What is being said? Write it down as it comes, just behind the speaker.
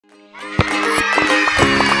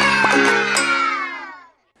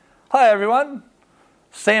Hi everyone,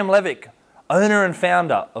 Sam Levick, owner and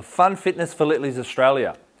founder of Fun Fitness for Littlies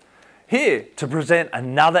Australia, here to present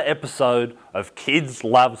another episode of Kids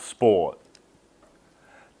Love Sport.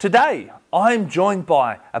 Today, I'm joined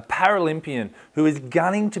by a Paralympian who is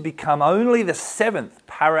gunning to become only the 7th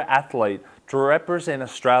para-athlete to represent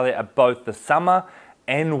Australia at both the Summer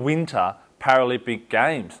and Winter Paralympic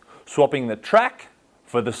Games, swapping the track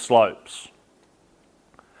for the slopes.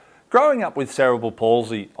 Growing up with cerebral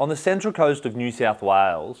palsy on the central coast of New South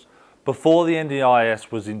Wales, before the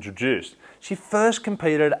NDIS was introduced, she first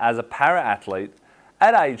competed as a para-athlete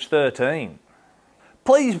at age 13.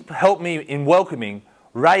 Please help me in welcoming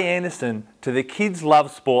Ray Anderson to the Kids Love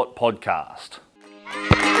Sport podcast.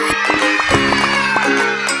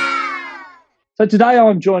 So today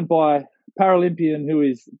I'm joined by a Paralympian who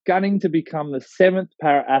is gunning to become the 7th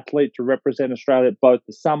para-athlete to represent Australia at both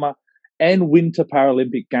the Summer and Winter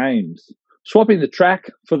Paralympic Games, swapping the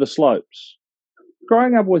track for the slopes.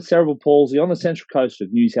 Growing up with cerebral palsy on the central coast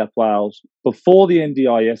of New South Wales before the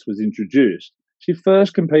NDIS was introduced, she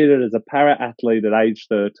first competed as a para-athlete at age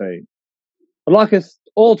 13. I'd like us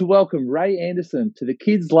all to welcome Ray Anderson to the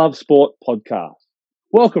Kids Love Sport podcast.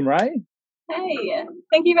 Welcome, Ray. Hey,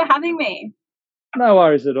 thank you for having me. No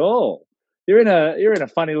worries at all. You're in a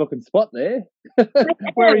funny looking spot there.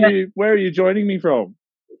 Where are you joining me from?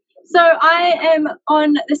 So I am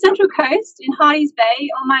on the Central Coast in Hardy's Bay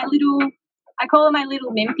on I call her my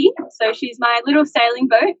little Mimpy. So she's my little sailing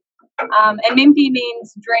boat. And Mimpy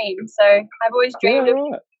means dream. So I've always dreamed of a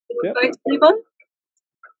little boat to live on.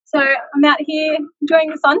 So I'm out here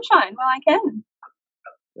enjoying the sunshine while I can.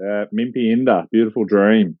 Mimpi Indah, beautiful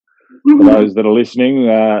dream. For those that are listening,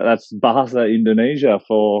 that's Bahasa Indonesia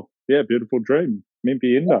for, beautiful dream,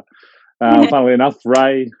 Mimpi Indah. Funnily enough,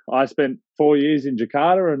 Ray, I spent 4 years in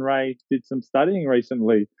Jakarta and Ray did some studying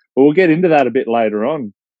recently. But we'll get into that a bit later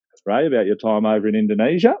on, Ray, about your time over in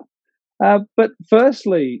Indonesia. But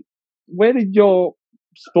firstly, where did your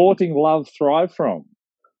sporting love thrive from?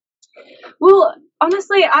 Well,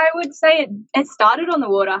 honestly, I would say it started on the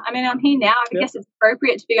water. I mean, I'm here now. I guess it's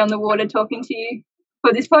appropriate to be on the water talking to you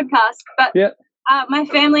for this podcast. But my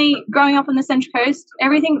family, growing up on the Central Coast,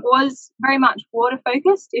 everything was very much water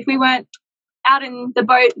focused. If we weren't out in the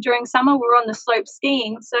boat during summer, we were on the slope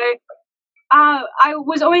skiing. So I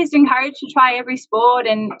was always encouraged to try every sport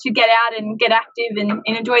and to get out and get active and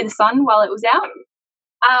enjoy the sun while it was out.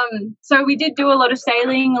 So we did do a lot of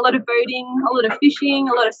sailing, a lot of boating, a lot of fishing,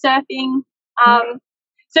 a lot of surfing.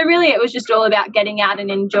 So really it was just all about getting out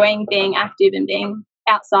and enjoying being active and being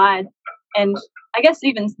outside. And I guess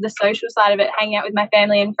even the social side of it, hanging out with my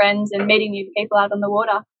family and friends and meeting new people out on the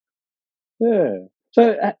water. Yeah.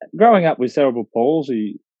 So growing up with cerebral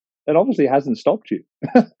palsy, it obviously hasn't stopped you.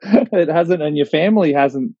 It hasn't, and your family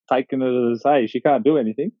hasn't taken it as, hey, she can't do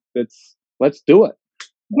anything. Let's do it.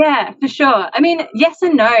 Yeah, for sure. I mean, yes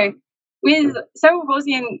and no. With cerebral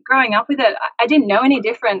palsy and growing up with it, I didn't know any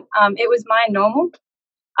different. It was my normal.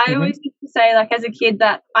 I always used to say, like, as a kid,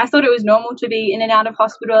 that I thought it was normal to be in and out of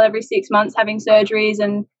hospital every 6 months having surgeries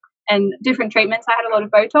and different treatments. I had a lot of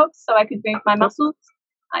Botox so I could move my muscles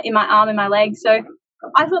in my arm and my leg. So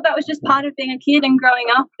I thought that was just part of being a kid and growing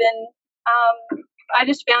up, and I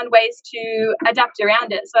just found ways to adapt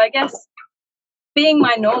around it. So I guess being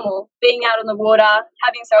my normal, being out on the water,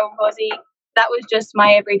 having cerebral palsy, that was just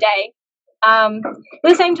my everyday. At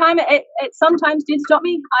the same time, it sometimes did stop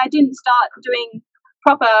me. I didn't start doing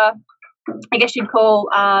proper, I guess you'd call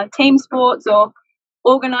team sports or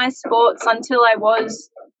organised sports until I was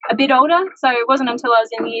a bit older. So it wasn't until I was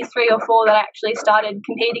in year 3 or 4 that I actually started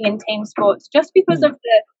competing in team sports, just because of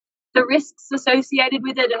the risks associated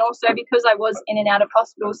with it, and also because I was in and out of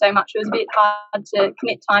hospital so much. It was a bit hard to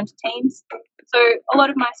commit time to teams. So a lot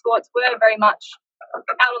of my sports were very much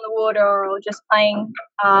out on the water or just playing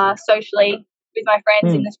socially with my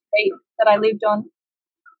friends in the street that I lived on.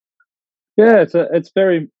 Yeah, it's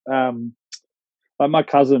very like my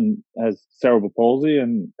cousin has cerebral palsy,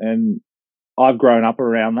 and I've grown up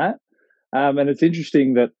around that. And it's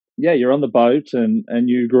interesting that you're on the boat and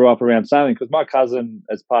you grew up around sailing, because my cousin,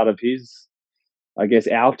 as part of his, I guess,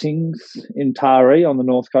 outings in Taree on the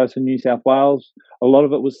north coast of New South Wales, a lot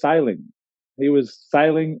of it was sailing. He was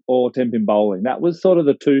sailing or tenpin bowling. That was sort of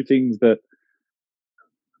the two things that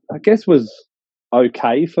I guess was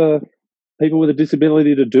okay for people with a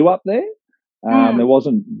disability to do up there. There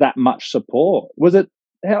wasn't that much support. Was it?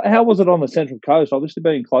 How was it on the Central Coast? Obviously,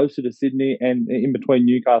 being closer to Sydney and in between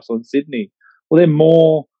Newcastle and Sydney, were there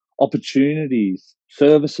more opportunities,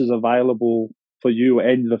 services available for you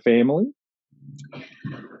and the family?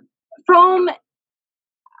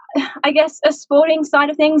 I guess a sporting side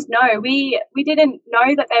of things, no, we didn't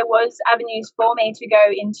know that there was avenues for me to go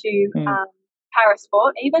into para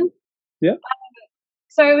sport even. Yeah.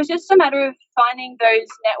 So it was just a matter of finding those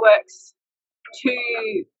networks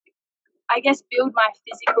to, I guess, build my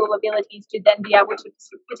physical abilities to then be able to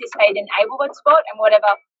participate in able-bodied sport and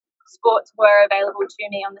whatever sports were available to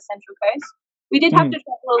me on the Central Coast. We did have to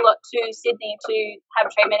travel a lot to Sydney to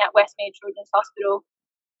have treatment at Westmead Children's Hospital.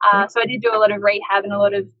 So I did do a lot of rehab and a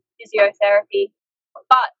lot of physiotherapy.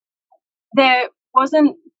 But there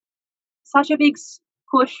wasn't such a big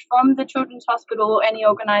push from the Children's Hospital or any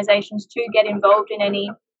organisations to get involved in any,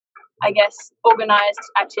 I guess, organised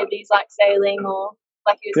activities like sailing or,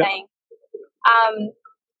 like you were saying.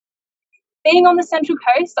 Being on the Central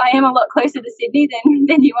Coast, I am a lot closer to Sydney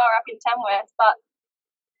than you are up in Tamworth, but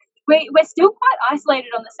we're still quite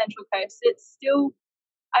isolated on the Central Coast. It's still,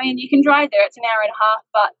 I mean, you can drive there, it's an hour and a half,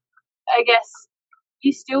 but I guess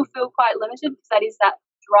you still feel quite limited because that is that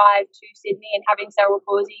drive to Sydney and having cerebral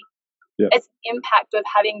palsy. Yep. It's the impact of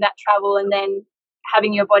having that travel and then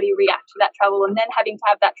having your body react to that travel and then having to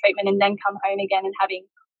have that treatment and then come home again and having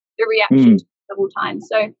the reaction several times.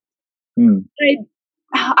 So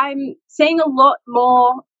I'm seeing a lot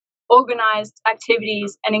more organised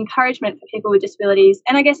activities and encouragement for people with disabilities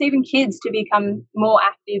and I guess even kids to become more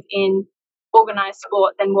active in organised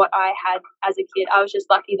sport than what I had as a kid. I was just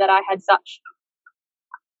lucky that I had such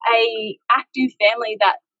a active family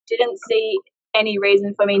that didn't see any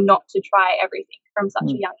reason for me not to try everything from such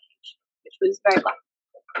a young age, which was very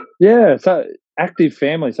lucky. Yeah, so active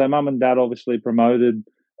family. So mum and dad obviously promoted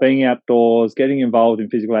being outdoors, getting involved in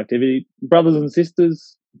physical activity. Brothers and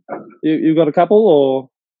sisters, you've got a couple or?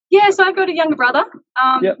 Yeah, so I've got a younger brother.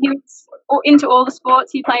 He was into all the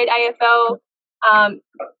sports. He played AFL,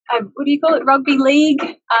 what do you call it, rugby league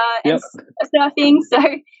and surfing. So,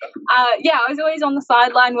 I was always on the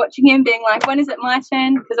sideline watching him being like, when is it my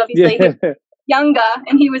turn? Because obviously he was younger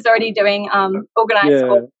and he was already doing organised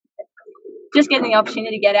sport. Just getting the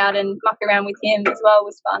opportunity to get out and muck around with him as well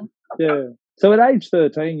was fun. Yeah. So at age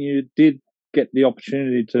 13, you did get the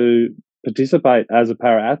opportunity to participate as a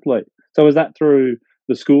para-athlete. So was that through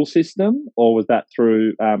the school system or was that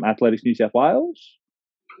through Athletics New South Wales?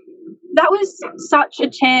 That was such a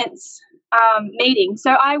chance meeting.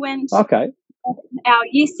 So I went our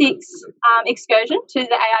Year 6 excursion to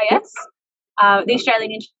the AIS, the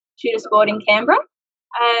Australian Institute of Sport in Canberra.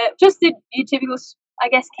 Just your typical, I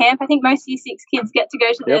guess, camp. I think most Year 6 kids get to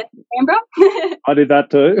go to the Canberra. I did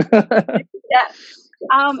that too.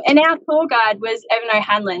 And our tour guide was Evan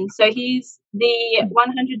O'Hanlon. So he's the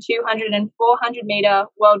 100, 200 and 400 metre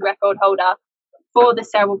world record holder for the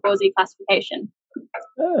cerebral palsy classification.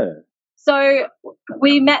 So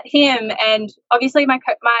we met him and obviously my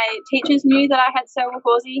teachers knew that I had cerebral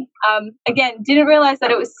palsy. Again, didn't realise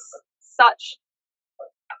that it was such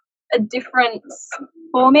a difference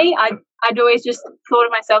for me. I'd always just thought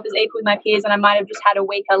of myself as equal with my peers and I might have just had a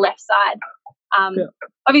weaker left side.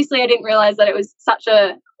 Obviously, I didn't realise that it was such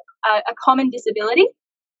a common disability.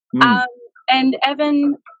 And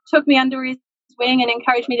Evan took me under his wing and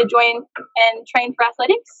encouraged me to join and train for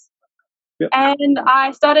athletics. And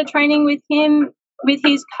I started training with him, with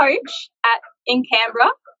his coach in Canberra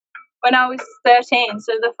when I was 13,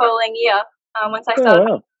 so the following year once I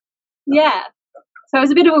started. Yeah. So it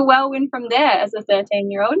was a bit of a whirlwind from there as a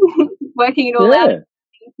 13-year-old, working it all out,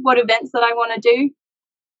 what events that I want to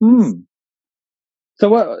do.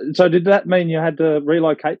 So did that mean you had to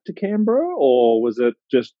relocate to Canberra or was it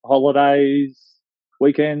just holidays,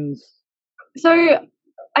 weekends? So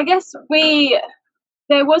I guess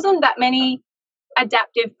there wasn't that many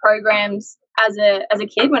adaptive programs as a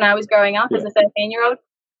kid when I was growing up as a 13-year-old.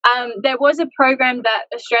 There was a program that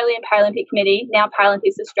Australian Paralympic Committee, now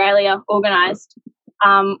Paralympics Australia, organised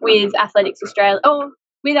with Athletics Australia.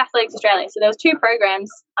 So there was two programs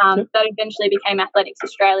that eventually became Athletics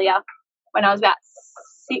Australia when I was about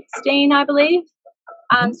 16, I believe.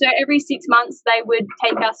 So every 6 months they would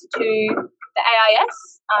take us to the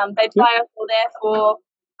AIS. They'd fly us all there for,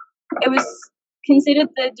 it was considered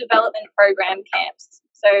the development program camps.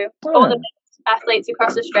 So all the best athletes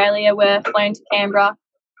across Australia were flown to Canberra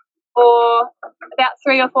for about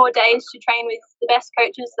 3 or 4 days to train with the best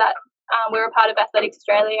coaches that were a part of Athletics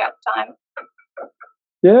Australia at the time.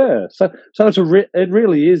 Yeah, so it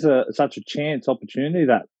really is such a chance opportunity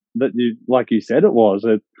that you, like you said, it was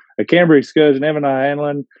a Canberra excursion, Evan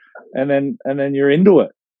O'Hanlon, and then you're into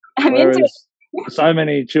it. Whereas so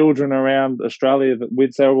many children around Australia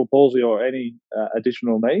with cerebral palsy or any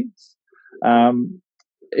additional needs,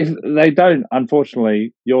 if they don't,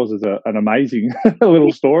 unfortunately, yours is an amazing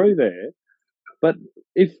little story there. But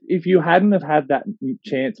if you hadn't have had that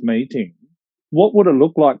chance meeting, what would it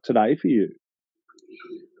look like today for you?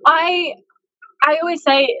 I always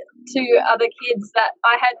say to other kids that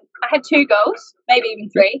I had 2 goals, maybe even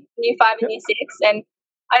 3, year 5 and year 6, and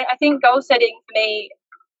I think goal setting for me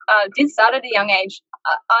did start at a young age,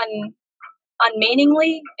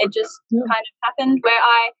 unmeaningly. It just kind of happened where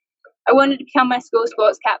I wanted to become my school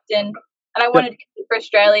sports captain, and I wanted to compete for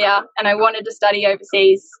Australia, and I wanted to study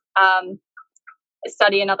overseas,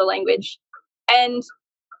 study another language, and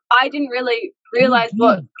I didn't really realise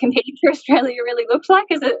what competing for Australia really looked like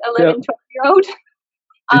as an 11, 12-year-old.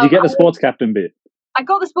 Did you get the sports captain bit? I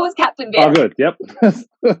got the sports captain bit. Oh, good. Yep. That's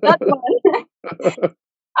one.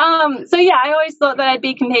 So yeah, I always thought that I'd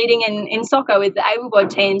be competing in soccer with the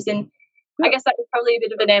able-bodied teams, and I guess that was probably a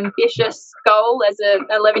bit of an ambitious goal as an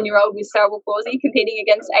 11-year-old with cerebral palsy competing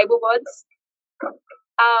against able-bodies.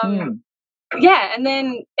 Yeah, and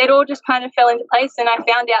then it all just kind of fell into place, and I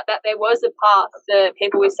found out that there was a path for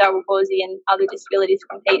people with cerebral palsy and other disabilities to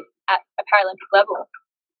compete at a Paralympic level.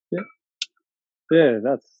 Yeah,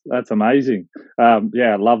 that's amazing. I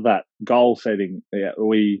love that goal setting. Yeah,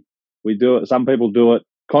 we do it. Some people do it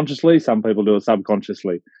consciously, some people do it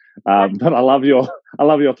subconsciously. But I love your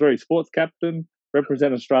 3: sports captain,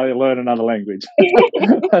 represent Australia, learn another language.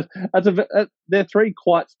 They're 3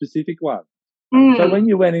 quite specific ones. So when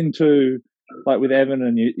you went into, like with Evan,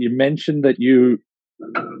 and you mentioned that you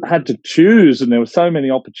had to choose, and there were so many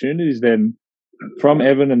opportunities then from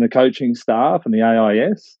Evan and the coaching staff and the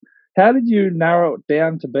AIS, how did you narrow it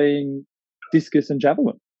down to being discus and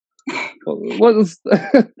javelin? What was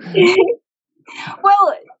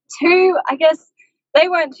Well, 2, I guess they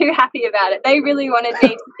weren't too happy about it. They really wanted me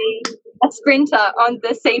to be a sprinter on the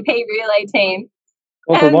CP relay team.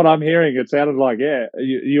 Well, from what I'm hearing, it sounded like,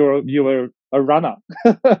 you were a runner.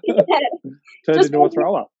 Turned into a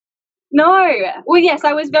thrower. No. Well, yes,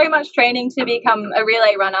 I was very much training to become a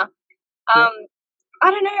relay runner. I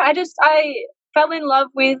don't know. I fell in love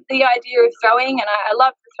with the idea of throwing, and I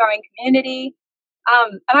loved the throwing community.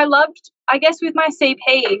 And I loved, I guess, with my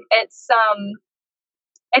CP,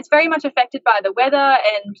 it's very much affected by the weather,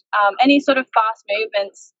 and any sort of fast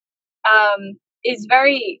movements is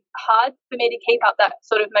very hard for me to keep up that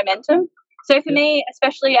sort of momentum. So for me,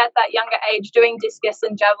 especially at that younger age, doing discus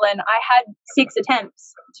and javelin, I had 6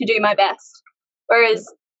 attempts to do my best. Whereas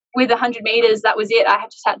with 100 meters, that was it. I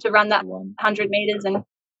just had to run that 100 meters, and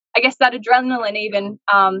I guess that adrenaline even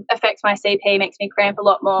affects my CP, makes me cramp a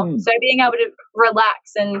lot more. So being able to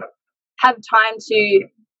relax and have time to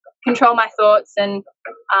control my thoughts and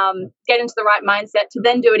get into the right mindset to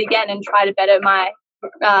then do it again and try to better my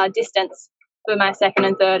distance for my second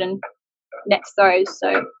and third and next throws.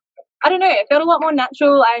 So I don't know, it felt a lot more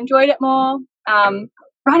natural. I enjoyed it more.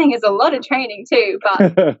 Running is a lot of training too,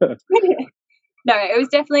 but no, it was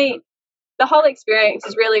definitely, the whole experience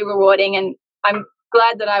is really rewarding, and I'm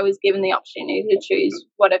glad that I was given the opportunity to choose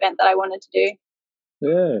what event that I wanted to do.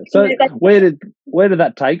 Yeah. So where did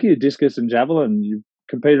that take you, discus and javelin? You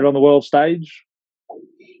competed on the world stage?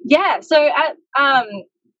 Yeah. So at I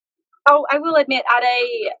will admit, at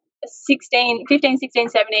a 15, 16,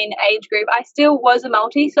 17 age group, I still was a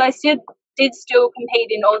multi, so I did still compete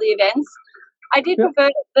in all the events. I did prefer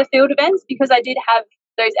the field events because I did have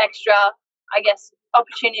those extra, I guess,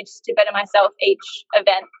 opportunities to better myself each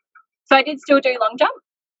event. So I did still do long jump.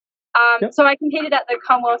 So I competed at the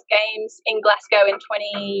Commonwealth Games in Glasgow in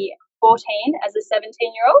 2014 as a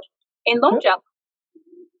 17-year-old in long jump.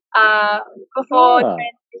 Before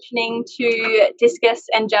transitioning to discus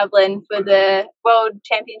and javelin for the World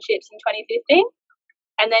Championships in 2015,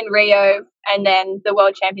 and then Rio, and then the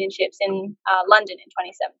World Championships in London in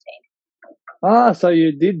 2017. So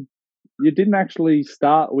you didn't actually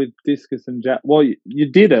start with discus and javelin. Well,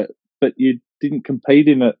 you did it, but you didn't compete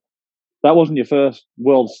in it. That wasn't your first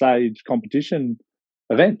world stage competition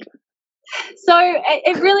event. So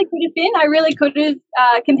it really could have been. I really could have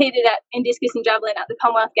competed in discus and javelin at the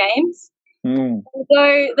Commonwealth Games.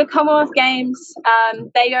 Although the Commonwealth Games,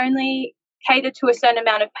 they only cater to a certain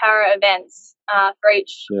amount of para events for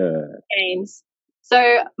each Games.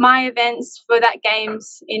 So my events for that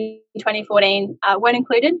Games in 2014 weren't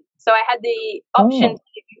included. So I had the option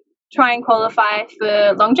to try and qualify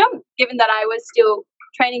for long jump. Given that I was still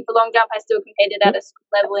training for long jump, I still competed at a school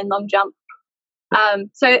level in long jump.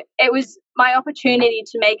 So it was my opportunity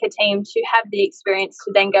to make a team to have the experience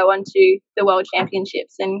to then go on to the World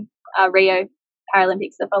Championships and Rio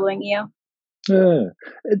Paralympics the following year.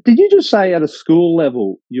 Did you just say at a school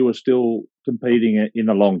level you were still competing in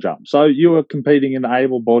the long jump? So you were competing in the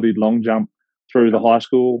able-bodied long jump through the high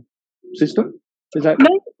school system? Is that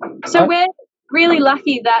no? So really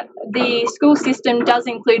lucky that the school system does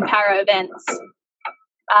include para events.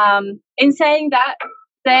 In saying that,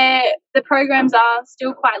 the programs are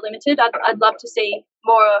still quite limited. I'd love to see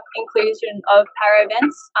more inclusion of para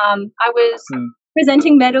events. I was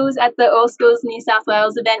presenting medals at the All Schools New South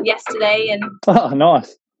Wales event yesterday, and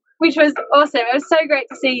nice, which was awesome. It was so great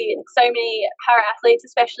to see so many para athletes,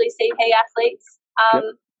 especially CP athletes.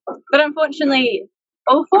 But unfortunately,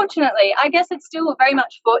 or fortunately, I guess it's still very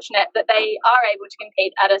much fortunate that they are able to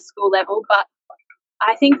compete at a school level, but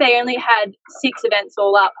I think they only had 6 events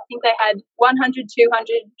all up. I think they had 100,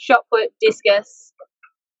 200, shot put, discus,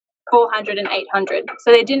 400 and 800.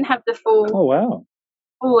 So they didn't have the full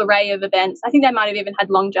array of events. I think they might have even had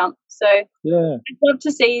long jump. So I'd love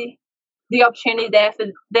to see the opportunity there for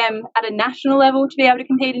them at a national level to be able to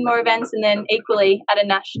compete in more events, and then equally at an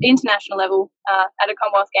international level at a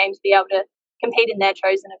Commonwealth Games be able to compete in their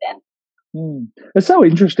chosen event. It's so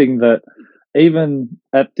interesting that even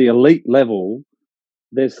at the elite level,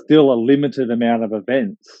 there's still a limited amount of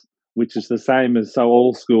events, which is the same as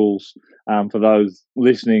all schools. For those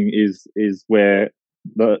listening, is where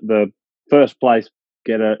the first place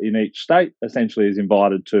getter in each state essentially is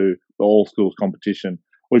invited to the all schools competition,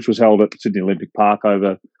 which was held at Sydney Olympic Park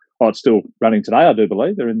over. It's still running today, I do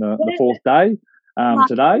believe. They're in the 4th day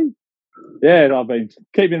today. Yeah, I've been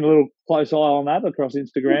keeping a little close eye on that across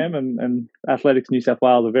Instagram, and Athletics New South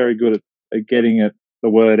Wales are very good at getting the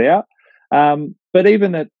word out. But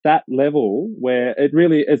even at that level, where it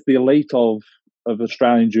really is the elite of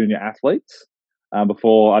Australian junior athletes,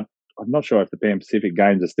 before I'm not sure if the Pan Pacific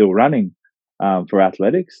Games are still running for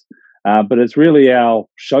athletics, but it's really our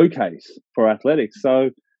showcase for athletics. So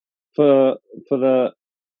for the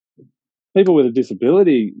people with a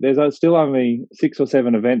disability, there's still only 6 or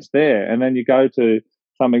 7 events there, and then you go to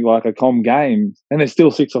something like a Com Games, and there's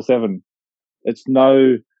still 6 or 7. It's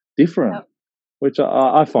no different, which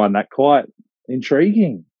I find that quite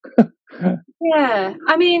intriguing. Yeah,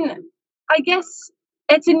 I mean, I guess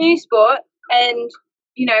it's a new sport, and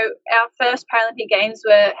our first Paralympic Games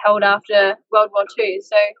were held after World War II.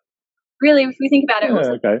 So really, if we think about it, it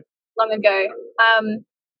wasn't long ago.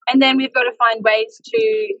 And then we've got to find ways to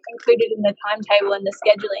include it in the timetable and the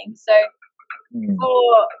scheduling. So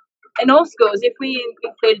in all schools, if we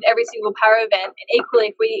included every single para event, and equally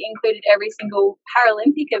if we included every single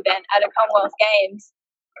Paralympic event at a Commonwealth Games,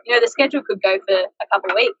 the schedule could go for a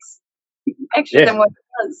couple of weeks extra than what it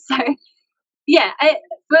does. So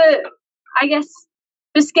I guess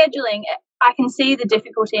for scheduling, I can see the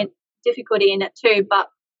difficulty in it too, but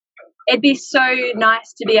it'd be so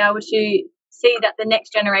nice to be able to see that the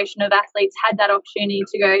next generation of athletes had that opportunity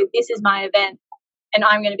to go, this is my event and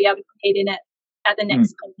I'm going to be able to compete in it at the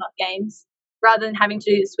next Commonwealth Games, rather than having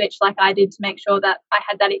to switch like I did to make sure that I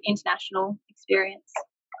had that international experience.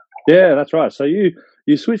 Yeah, that's right. So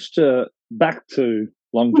you switched back to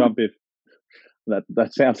long jump, if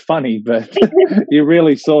that sounds funny, but you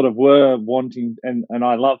really sort of were wanting, and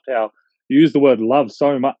I loved how you used the word love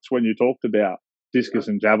so much when you talked about discus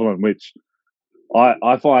and javelin, which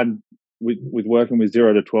I find with working with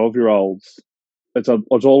 0 to 12-year-olds, it's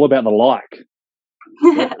all about the like.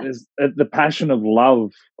 There's the passion of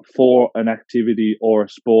love for an activity or a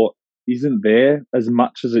sport isn't there as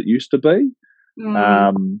much as it used to be.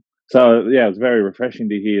 So yeah, it was very refreshing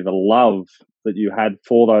to hear the love that you had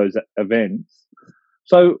for those events.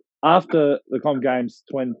 So after the Com Games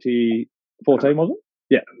 2014, was it?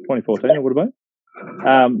 Yeah, 2014 it would have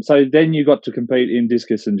been. So then you got to compete in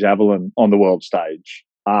discus and javelin on the world stage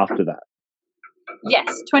after that. Yes,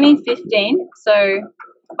 2015. So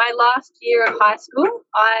my last year of high school,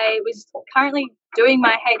 I was currently doing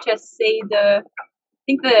my HSC. I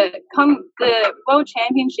think the World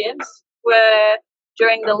Championships were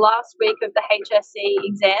during the last week of the HSC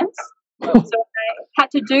exams. So I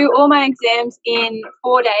had to do all my exams in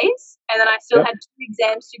 4 days, and then I still had 2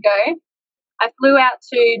 exams to go. I flew out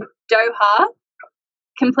to Doha,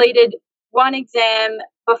 completed 1 exam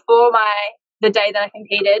before the day that I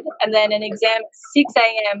competed, and then an exam at 6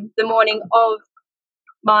 a.m. the morning of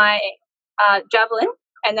my javelin,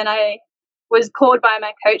 and then I was called by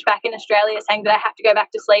my coach back in Australia saying that I have to go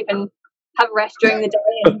back to sleep and have a rest during the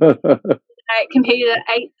day. And I competed at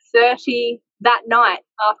 8:30 that night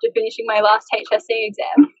after finishing my last HSC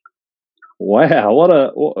exam.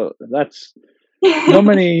 Wow, that's not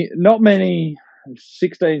many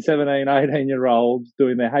 16, 17, 18-year-olds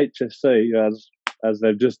doing their HSC as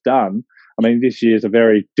they've just done. I mean, this year's a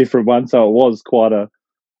very different one, so it was quite a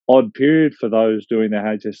odd period for those doing their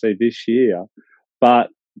HSC this year. But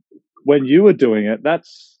when you were doing it,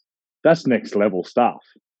 that's next level stuff.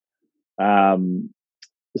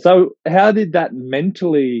 So how did that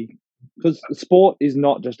mentally because sport is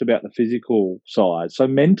not just about the physical side. So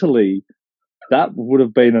mentally, that would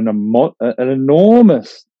have been an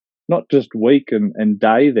enormous, not just week and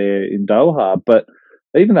day there in Doha, but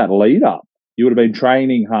even that lead up. You would have been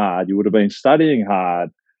training hard. You would have been studying hard.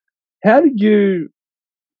 How did you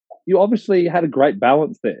obviously had a great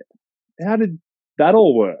balance there. How did that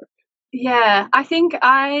all work? Yeah, I think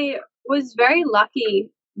I was very lucky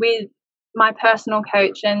with my personal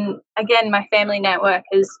coach, and again, my family network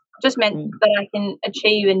has just meant that I can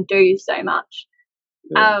achieve and do so much.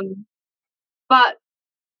 Yeah. But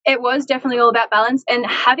it was definitely all about balance, and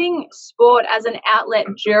having sport as an outlet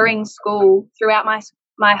during school, throughout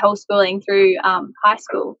my whole schooling, through high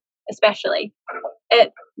school especially,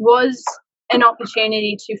 it was an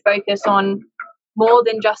opportunity to focus on more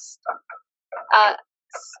than just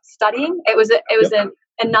studying. It was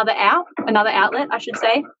another outlet, I should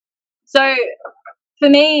say. So for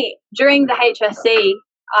me, during the HSC,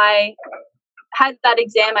 I had that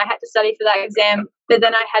exam. I had to study for that exam, but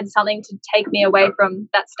then I had something to take me away from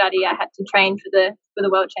that study. I had to train for the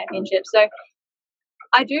World Championship. So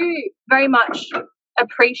I do very much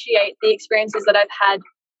appreciate the experiences that I've had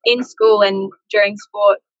in school and during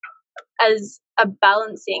sport as a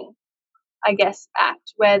balancing, I guess,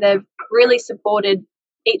 act where they've really supported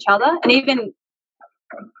each other. And even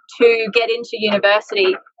to get into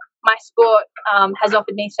university, my sport has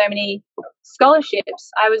offered me so many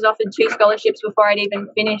scholarships. I was offered 2 scholarships before I'd even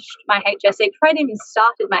finished my HSC, before I'd even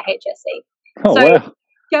started my HSC. Oh, so wow.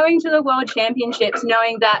 Going to the World Championships,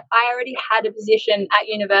 knowing that I already had a position at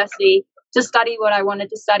university to study what I wanted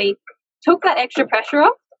to study, took that extra pressure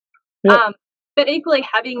off. Yep. But equally,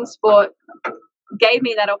 having sport gave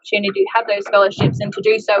me that opportunity to have those scholarships and to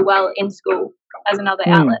do so well in school as another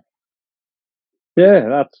outlet.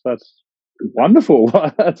 Yeah, that's wonderful.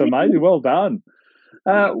 That's amazing. Well done.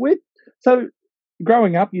 So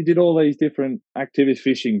growing up, you did all these different activities: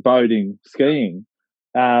 fishing, boating, skiing.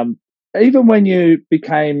 Even when you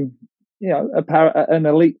became, an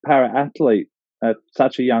elite para athlete at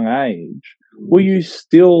such a young age, were you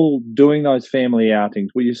still doing those family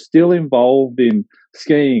outings? Were you still involved in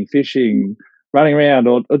skiing, fishing, running around,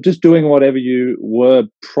 or just doing whatever you were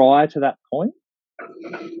prior to that point?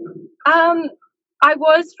 I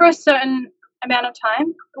was for a certain amount of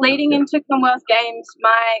time. Leading into Commonwealth Games,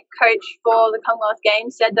 my coach for the Commonwealth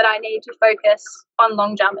Games said that I needed to focus on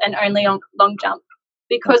long jump and only on long jump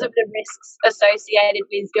because of the risks associated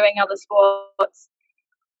with doing other sports.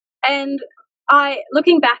 And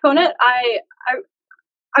looking back on it, I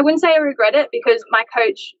wouldn't say I regret it because my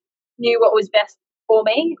coach knew what was best for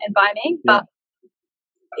me and by me. But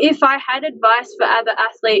if I had advice for other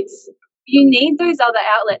athletes, you need those other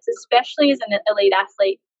outlets, especially as an elite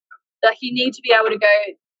athlete. Like, you need to be able to go,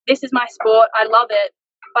 this is my sport, I love it,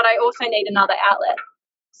 but I also need another outlet.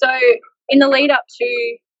 So in the lead up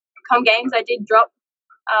to Com Games, I did drop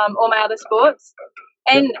all my other sports.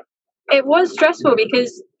 And it was stressful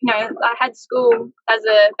because, I had school as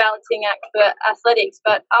a balancing act for athletics,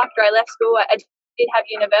 but after I left school, I did have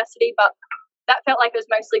university, but that felt like it was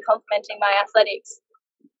mostly complementing my athletics.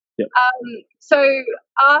 Yep. So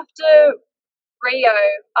after Rio,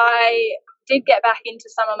 I did get back into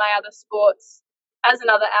some of my other sports as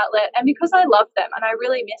another outlet, and because I love them and I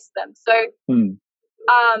really miss them. So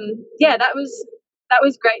that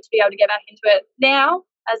was great to be able to get back into it. Now,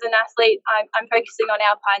 as an athlete, I'm focusing on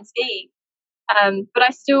alpine skiing, but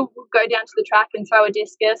I still go down to the track and throw a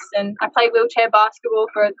discus, and I play wheelchair basketball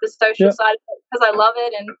for the social side of it because I love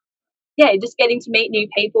it, and just getting to meet new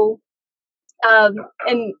people.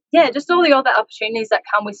 Just all the other opportunities that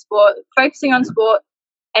come with sport. Focusing on sport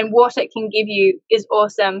and what it can give you is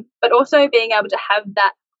awesome, but also being able to have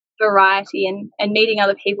that variety and meeting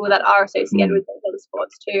other people that are associated with those other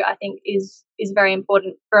sports too, I think is very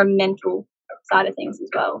important for a mental side of things as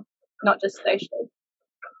well, not just socially.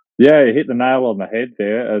 Yeah, you hit the nail on the head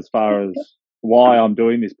there as far as why I'm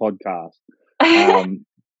doing this podcast.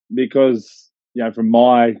 Because, from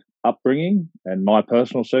my upbringing and my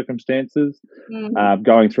personal circumstances,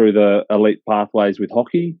 going through the elite pathways with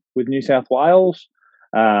hockey with New South Wales,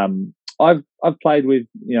 I've played with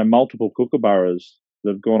multiple kookaburras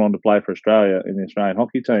that have gone on to play for Australia in the Australian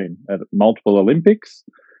hockey team at multiple Olympics,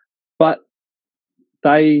 but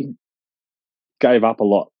they gave up a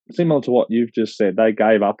lot. Similar to what you've just said, they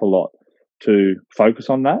gave up a lot to focus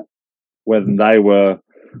on that, when they were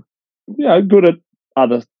good at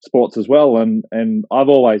other sports as well. And I've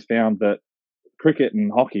always found that cricket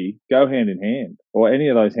and hockey go hand in hand, or any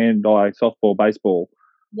of those hand-eye, softball, baseball,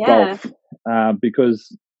 golf,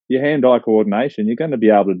 because your hand-eye coordination, you're going to be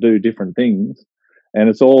able to do different things, and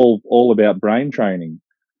it's all about brain training.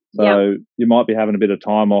 So you might be having a bit of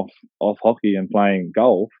time off hockey and playing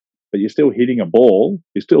golf, but you're still hitting a ball,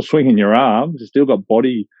 you're still swinging your arms, you've still got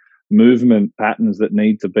body movement patterns that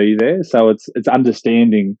need to be there. So it's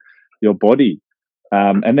understanding your body.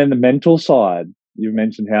 And then the mental side, you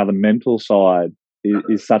mentioned how the mental side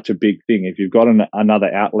is such a big thing. If you've got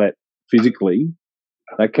another outlet physically,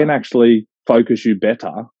 that can actually focus you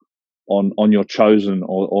better on your chosen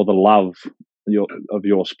or the love of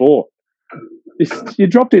your sport. You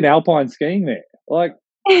dropped in alpine skiing there, like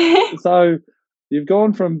so.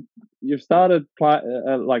 You've started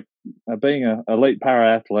being an elite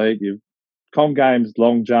para athlete. You've Com Games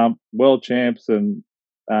long jump, world champs, and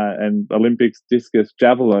Olympics discus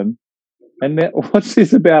javelin. And now, what's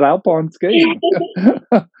this about alpine skiing?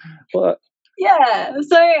 What? Yeah,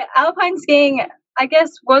 so alpine skiing, I guess,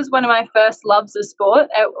 was one of my first loves of sport.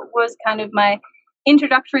 It was kind of my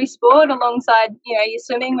introductory sport alongside, your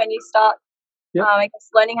swimming when you start, I guess,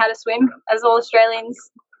 learning how to swim, as all Australians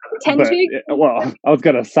tend to. Well, I was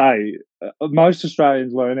going to say, most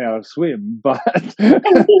Australians learn how to swim, but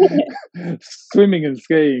swimming and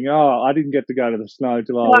skiing, I didn't get to go to the snow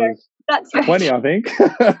till I was 20, I think.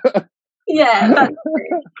 Yeah, that's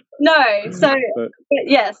true. No, so, but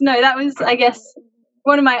yes, no, that was, I guess,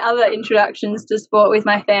 one of my other introductions to sport with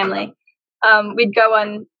my family. We'd go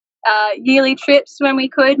on yearly trips when we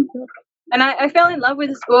could, and I fell in love with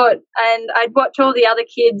the sport, and I'd watch all the other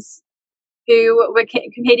kids who were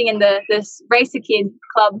competing in this Racer Kid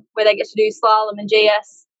club where they get to do slalom and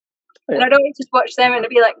GS. Yeah. And I'd always just watch them and I'd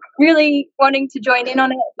be like really wanting to join in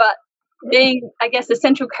on it, but being, I guess, a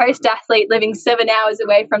Central Coast athlete living 7 hours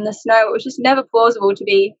away from the snow, it was just never plausible to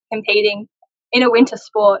be competing in a winter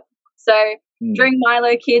sport. So during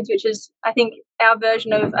Milo Kids, which is, I think, our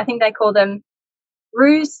version of, I think they call them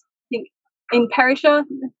Roos, I think in Perisher,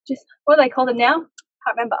 just what do they call them now?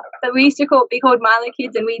 Can't remember. But we used to be called Milo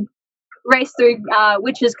Kids, and we'd race through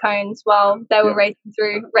witches' cones while they were racing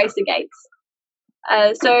through racer gates.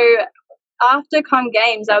 So after Com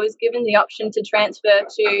Games, I was given the option to transfer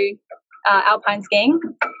to alpine skiing,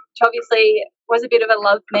 which obviously was a bit of a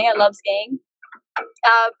love for me. I love skiing.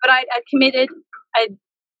 But I'd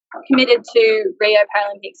committed to Rio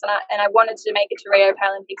Paralympics, and I wanted to make it to Rio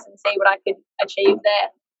Paralympics and see what I could achieve there.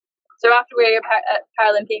 So after Rio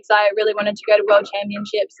Paralympics, I really wanted to go to World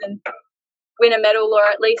Championships and win a medal, or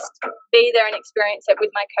at least be there and experience it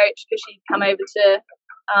with my coach, because she'd come over to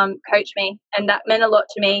coach me, and that meant a lot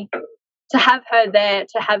to me to have her there,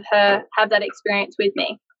 to have her have that experience with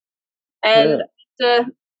me. And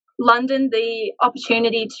after London, the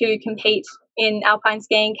opportunity to compete in alpine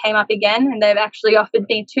skiing came up again, and they've actually offered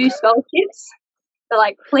me 2 scholarships. They're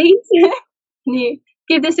like, please, can you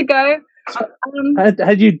give this a go?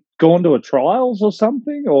 Had you gone to a trials or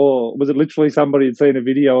something, or was it literally somebody had seen a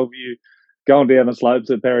video of you going down the slopes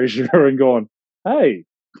at Perisher and gone, hey,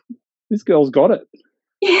 this girl's got it?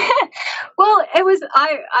 Yeah, well, it was,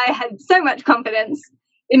 I had so much confidence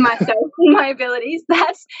in myself and my abilities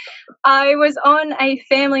that I was on a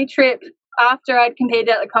family trip after I'd competed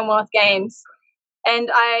at the Commonwealth Games, and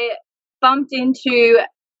I bumped into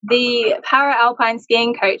the para-alpine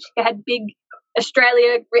skiing coach who had big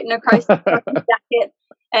Australia written across the jacket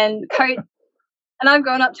and coat, and I've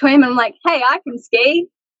gone up to him and I'm like, hey, I can ski.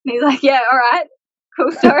 And he's like, yeah, all right,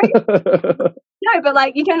 cool story. No, but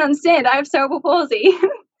like, you don't understand, I have cerebral palsy.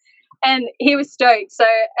 And he was stoked. So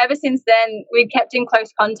ever since then, we kept in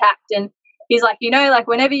close contact, and he's like, like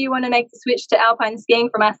whenever you want to make the switch to alpine skiing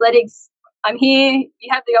from athletics, I'm here, you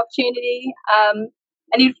have the opportunity.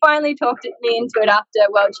 And he finally talked me into it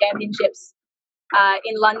after World Championships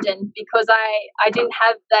in London, because I didn't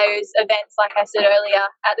have those events, like I said earlier,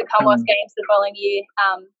 at the Commonwealth Games the following year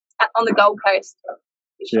on the Gold Coast,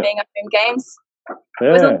 which being a home games.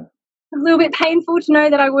 It was a little bit painful to know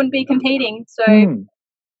that I wouldn't be competing. So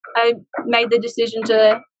I made the decision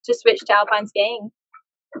to switch to alpine skiing.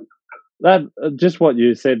 That just what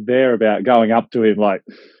you said there about going up to him, like,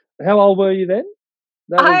 how old were you then?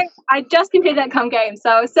 I just competed at Com Games, so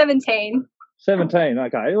I was 17. 17,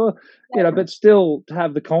 okay. Well, but still to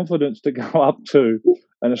have the confidence to go up to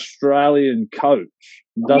an Australian coach,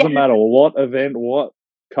 doesn't matter what event, what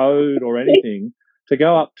code or anything, to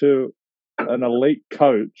go up to an elite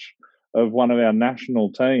coach of one of our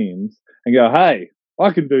national teams and go, hey,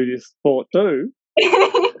 I can do this sport too.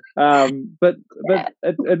 But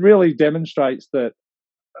it really demonstrates that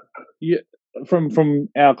from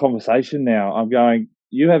our conversation now, I'm going,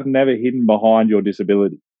 you have never hidden behind your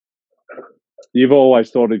disability. You've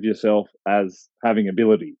always thought of yourself as having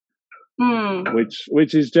ability,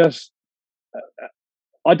 which is just,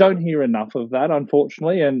 I don't hear enough of that,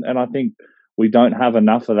 unfortunately, and I think we don't have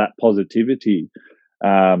enough of that positivity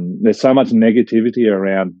there's so much negativity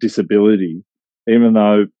around disability, even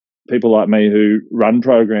though people like me who run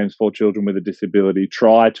programs for children with a disability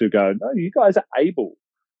try to go, no, you guys are able.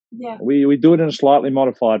 Yeah. We do it in a slightly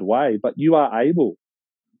modified way, but you are able.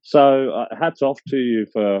 So hats off to you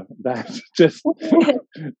for that. Just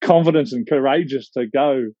confidence and courageous to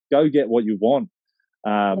go get what you want.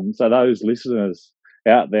 So those listeners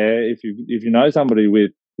out there, if you know somebody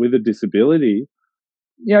with a disability,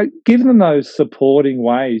 give them those supporting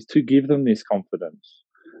ways to give them this confidence.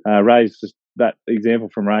 Ray's just that example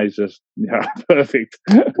from Ray's just perfect.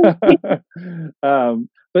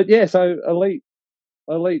 But yeah, so elite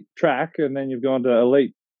track, and then you've gone to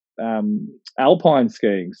elite alpine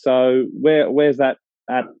skiing. So where's that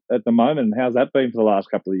at the moment, and how's that been for the last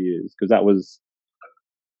couple of years? Because that was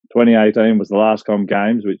 2018 was the last Com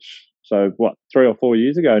Games, which 3 or 4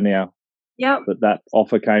 years ago now. Yep. That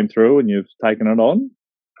offer came through, and you've taken it on.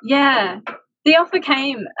 Yeah, the offer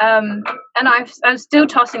came, and I was still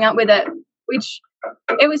tossing up with it, which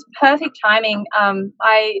it was perfect timing.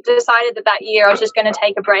 I decided that year I was just going to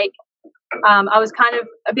take a break. I was kind of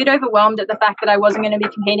a bit overwhelmed at the fact that I wasn't going to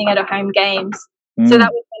be competing at a home games. So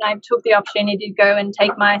that was when I took the opportunity to go and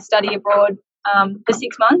take my study abroad for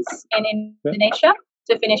 6 months in Indonesia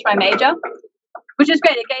to finish my major, which was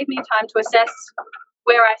great. It gave me time to assess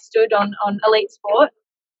where I stood on elite sport,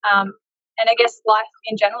 and I guess life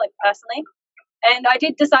in general, personally. And I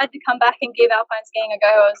did decide to come back and give alpine skiing a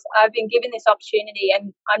go. I've been given this opportunity,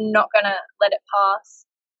 and I'm not going to let it pass.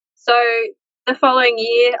 So the following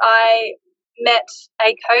year, I met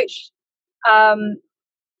a coach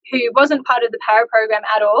who wasn't part of the para program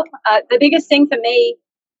at all. The biggest thing for me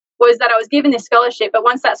was that I was given this scholarship, but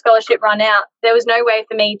once that scholarship ran out, there was no way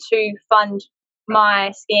for me to fund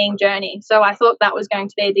my skiing journey. So I thought that was going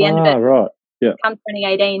to be the end of it. Right. Yeah. Come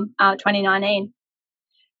 2019.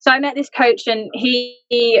 So I met this coach, and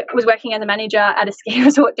he was working as a manager at a ski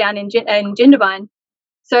resort down in Jindabyne.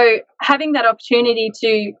 So having that opportunity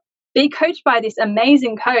to be coached by this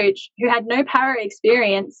amazing coach who had no para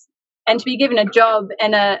experience, and to be given a job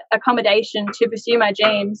and a accommodation to pursue my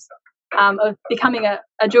dreams of becoming a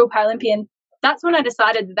dual Paralympian, that's when I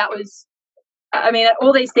decided that was,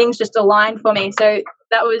 all these things just aligned for me. So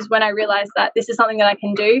that was when I realized that this is something that I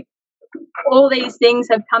can do. All these things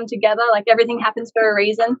have come together, like everything happens for a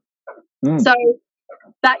reason. So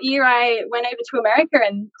that year I went over to America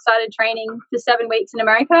and started training for 7 weeks in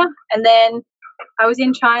America, and then I was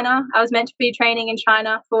in China. I was meant to be training in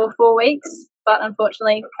China for 4 weeks, but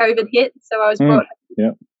unfortunately COVID hit, so I was brought home.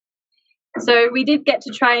 Yeah. So we did get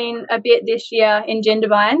to train a bit this year in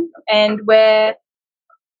Jindabyne, and where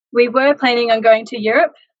we were planning on going to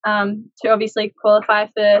Europe to obviously qualify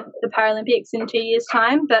for the Paralympics in 2 years'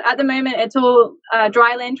 time. But at the moment, it's all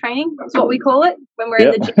dry land training. That's what we call it when we're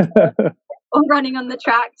in the gym or running on the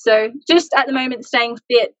track. So just at the moment, staying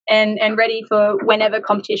fit and ready for whenever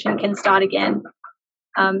competition can start again.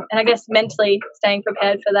 And I guess mentally staying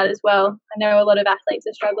prepared for that as well. I know a lot of athletes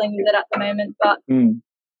are struggling with it at the moment, but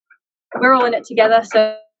we're all in it together.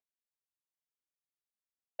 So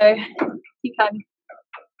I think I'm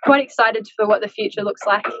quite excited for what the future looks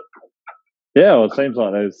like. Yeah, well, it seems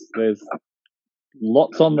like there's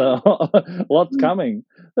lots lots coming.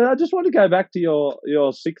 But I just want to go back to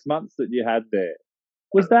your 6 months that you had there.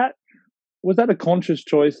 Was that a conscious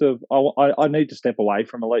choice of I need to step away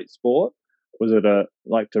from elite sport? Was it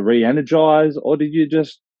to re-energize, or did you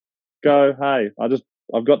just go, hey,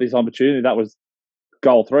 I've got this opportunity? That was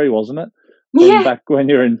goal 3, wasn't it? Yeah. Back when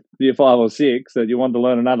you're in year 5 or 6, that you wanted to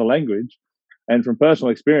learn another language. And from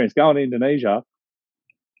personal experience, going to Indonesia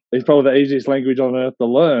is probably the easiest language on earth to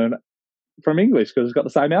learn from English, because it's got the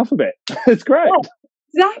same alphabet. It's great.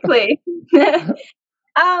 Yeah, exactly.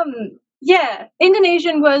 Yeah,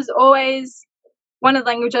 Indonesian was always one of the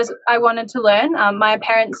languages I wanted to learn. My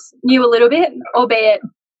parents knew a little bit, albeit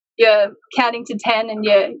you're counting to 10 and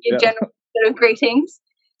your general sort of greetings.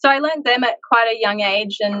 So I learned them at quite a young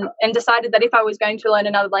age, and decided that if I was going to learn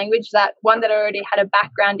another language, that one that I already had a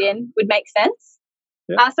background in would make sense.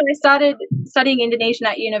 Yeah. So I started studying Indonesian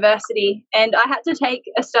at university, and I had to take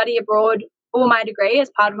a study abroad for my degree as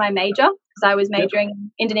part of my major, because I was majoring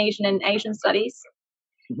in Indonesian and Asian studies.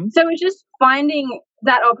 Mm-hmm. So it was just finding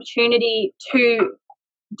that opportunity to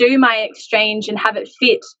do my exchange and have it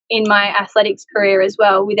fit in my athletics career as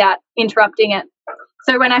well without interrupting it.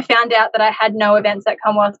 So when I found out that I had no events at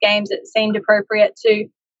Commonwealth Games, it seemed appropriate to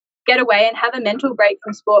get away and have a mental break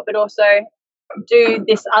from sport, but also do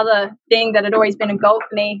this other thing that had always been a goal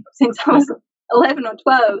for me since I was 11 or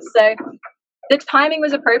 12. So the timing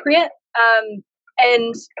was appropriate.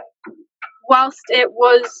 And whilst it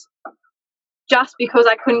was just because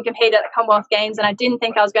I couldn't compete at the Commonwealth Games and I didn't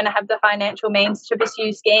think I was going to have the financial means to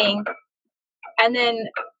pursue skiing. And then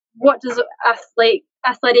what does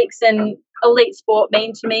athletics and elite sport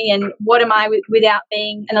mean to me, and what am I without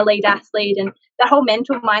being an elite athlete? And that whole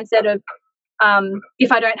mental mindset of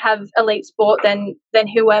if I don't have elite sport, then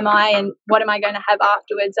who am I and what am I going to have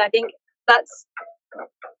afterwards? I think that's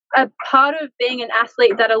a part of being an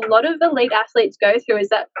athlete that a lot of elite athletes go through, is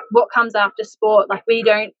that what comes after sport. Like, we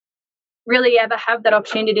don't really ever have that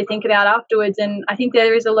opportunity to think about afterwards. And I think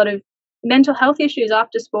there is a lot of mental health issues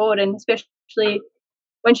after sport, and especially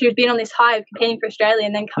when you've been on this high of competing for Australia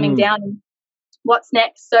and then coming down, and what's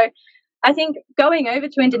next. So I think going over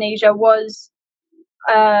to Indonesia was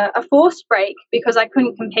a forced break because I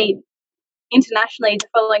couldn't compete internationally the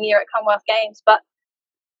following year at Commonwealth Games. But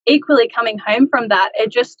equally, coming home from that,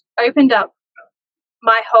 it just opened up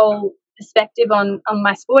my whole perspective on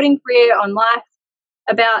my sporting career, on life,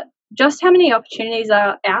 about just how many opportunities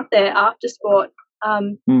are out there after sport,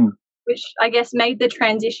 which I guess made the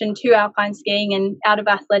transition to alpine skiing and out of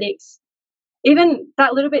athletics even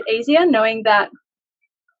that little bit easier, knowing that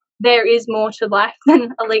there is more to life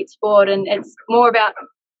than elite sport, and it's more about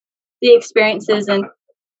the experiences and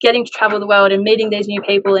getting to travel the world and meeting these new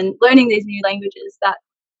people and learning these new languages that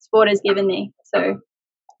sport has given me. So,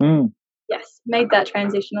 yes, made that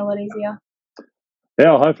transition a lot easier.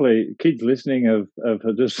 Yeah, hopefully kids listening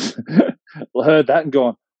have just heard that and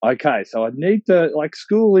gone, okay, so I need to, like,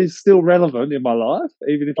 school is still relevant in my life,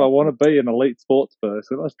 even if I want to be an elite sports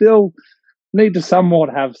person. I still need to somewhat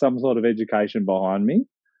have some sort of education behind me,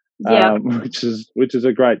 which is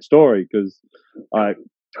a great story, because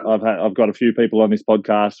I've got a few people on this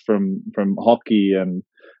podcast from hockey and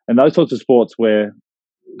those sorts of sports where,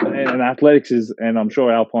 and athletics is, and I'm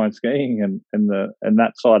sure alpine skiing and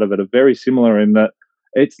that side of it are very similar in that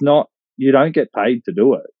it's not, you don't get paid to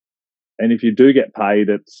do it, and if you do get paid,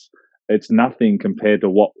 it's nothing compared to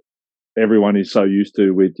what everyone is so used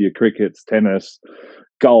to with your crickets, tennis,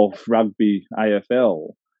 golf, rugby, AFL.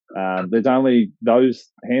 There's only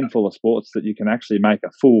those handful of sports that you can actually make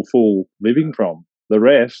a full living from. The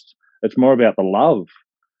rest, it's more about the love,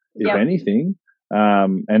 if anything,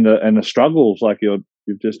 and the struggles, like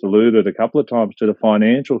you've just alluded a couple of times to. The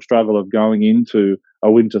financial struggle of going into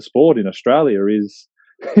a winter sport in Australia is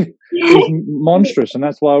monstrous, and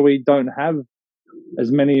that's why we don't have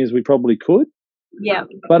as many as we probably could. Yeah.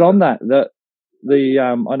 But on that,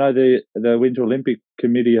 I know the Winter Olympic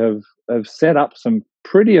Committee have set up some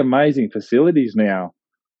pretty amazing facilities now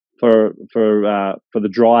for the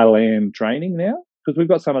dry land training now, because we've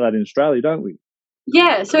got some of that in Australia, don't we?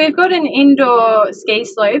 Yeah, so we've got an indoor ski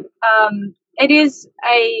slope.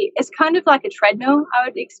 It's kind of like a treadmill, I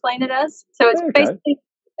would explain it as. So it's basically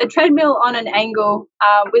a treadmill on an angle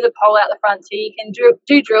with a pole out the front, so you can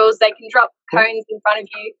do drills. They can drop cones in front of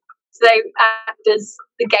you, so they act as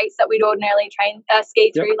the gates that we'd ordinarily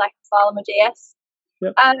ski through, like slalom or GS.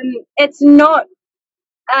 It's not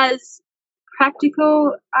as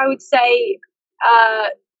practical, I would say,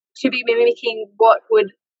 to be mimicking what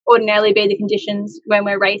would ordinarily be the conditions when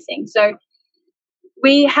we're racing. So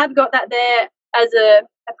we have got that there as a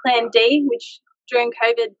plan D, which during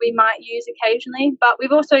COVID we might use occasionally, but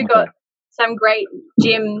we've also got some great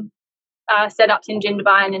gym setups in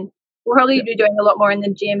Jindabyne, and we'll probably be doing a lot more in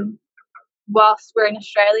the gym whilst we're in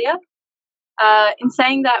Australia. In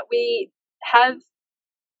saying that, we have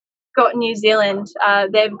got New Zealand,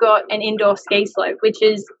 they've got an indoor ski slope, which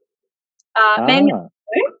is made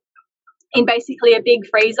in basically a big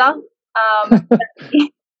freezer.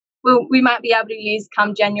 We might be able to use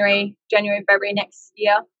come January, February next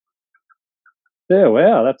year. Yeah,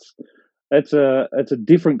 wow, it's a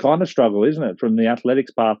different kind of struggle, isn't it, from the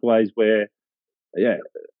athletics pathways where,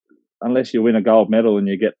 unless you win a gold medal and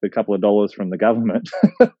you get a couple of dollars from the government,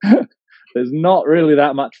 there's not really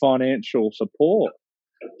that much financial support.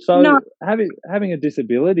 So having a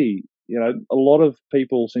disability, a lot of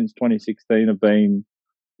people since 2016 have been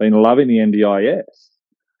loving the NDIS.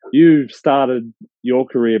 You've started your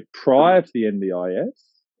career prior to the NDIS.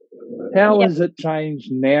 How has it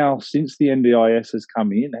changed now since the NDIS has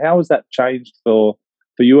come in? How has that changed for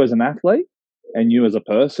you as an athlete and you as a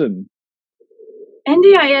person?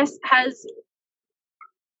 NDIS has,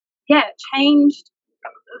 changed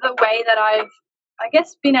the way that I've,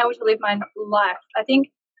 been able to live my life. I think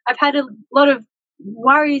I've had a lot of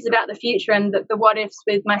worries about the future and the what ifs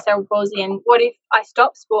with my cerebral palsy, and what if I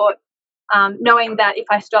stop sport, knowing that if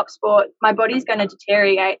I stop sport, my body's going to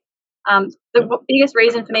deteriorate. The biggest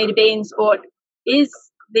reason for me to be in sport is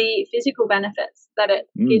the physical benefits that it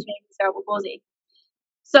gives me with cerebral palsy.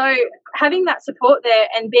 So having that support there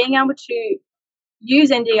and being able to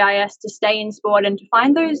use NDIS to stay in sport and to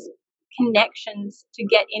find those connections to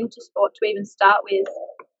get into sport to even start with.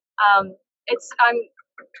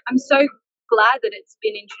 I'm so glad that it's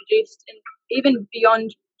been introduced, and even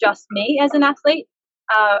beyond just me as an athlete,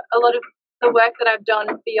 a lot of the work that I've done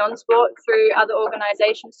beyond sport through other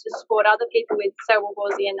organisations to support other people with cerebral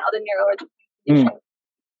palsy and other neurological conditions.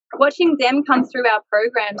 Watching them come through our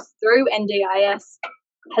programs through NDIS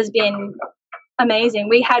has been amazing.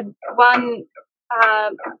 We had one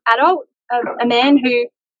adult, a man who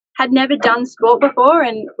had never done sport before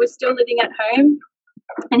and was still living at home,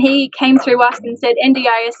 and he came through us and said,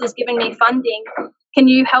 NDIS has given me funding, can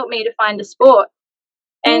you help me to find a sport?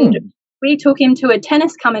 And we took him to a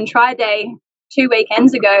tennis come and try day 2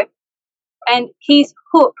 weekends ago, and he's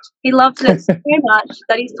hooked. He loves it so much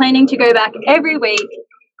that he's planning to go back every week.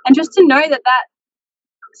 And just to know that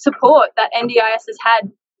support that NDIS has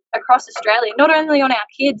had across Australia, not only on our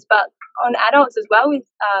kids but on adults as well with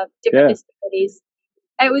different disabilities.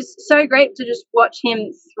 It was so great to just watch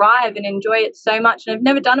him thrive and enjoy it so much. And I've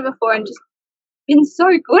never done it before and just been so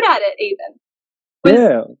good at it even.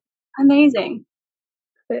 It was amazing.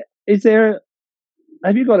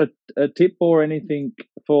 Have you got a tip or anything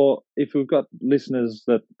for if we've got listeners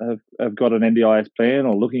that have got an NDIS plan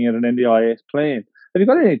or looking at an NDIS plan? Have you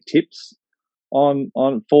got any tips on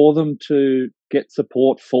for them to get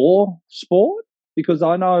support for sport? Because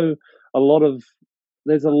I know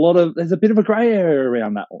there's a bit of a grey area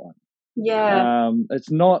around that one. Yeah. It's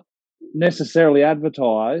not necessarily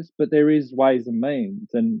advertised, but there is ways and means.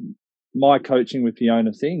 And my coaching with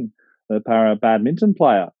Fiona Singh, the para badminton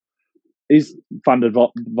player, is funded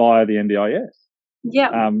via the NDIS.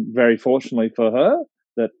 Yeah. Very fortunately for her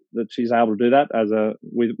that she's able to do that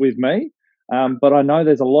with me. But I know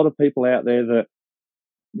there's a lot of people out there that,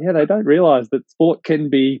 they don't realise that sport can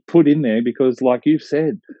be put in there because, like you've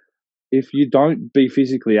said, if you don't be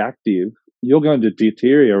physically active, you're going to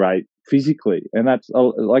deteriorate physically. And that's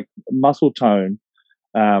like muscle tone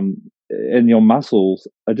and your muscles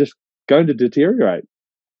are just going to deteriorate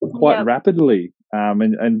quite rapidly.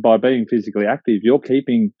 And by being physically active, you're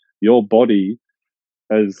keeping your body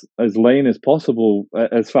as lean as possible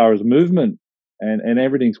as far as movement and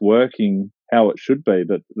everything's working how it should be.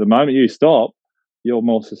 But the moment you stop, you're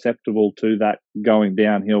more susceptible to that going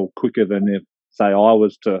downhill quicker than if, say, I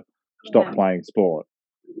was to stop playing sport.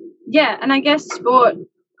 Yeah, and I guess sport,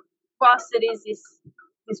 whilst it is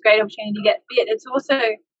this great opportunity to get fit, it's also,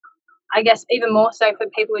 I guess, even more so for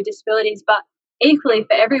people with disabilities, but equally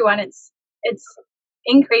for everyone, it's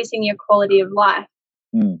increasing your quality of life.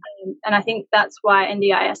 And I think that's why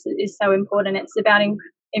NDIS is so important. It's about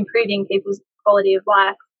improving people's quality of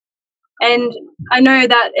life. And I know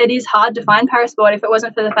that it is hard to find parasport. If it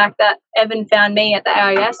wasn't for the fact that Evan found me at the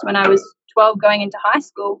AIS when I was 12 going into high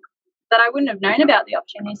school, that I wouldn't have known about the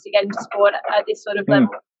opportunities to get into sport at this sort of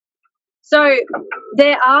level. So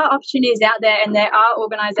there are opportunities out there, and there are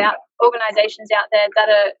organisations out there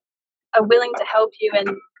that are willing to help you and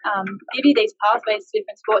give you these pathways to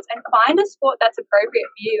different sports and find a sport that's appropriate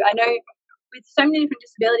for you. I know with so many different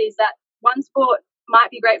disabilities that one sport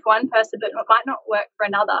might be great for one person, but it might not work for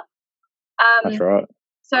another. That's right.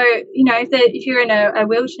 So, if you're in a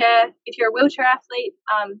wheelchair, if you're a wheelchair athlete,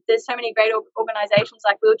 there's so many great organisations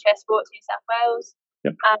like Wheelchair Sports New South Wales.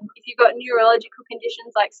 Yep. If you've got neurological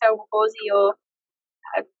conditions like cerebral palsy or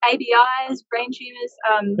ABIs, brain tumours,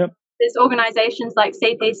 there's organisations like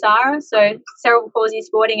CP-SARA, so Cerebral Palsy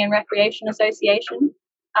Sporting and Recreation Association,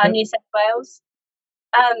 New South Wales.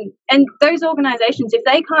 And those organisations, if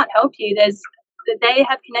they can't help you, they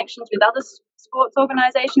have connections with other sports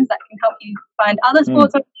organisations that can help you find other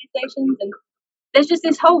sports organisations, and there's just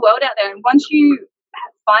this whole world out there. And once you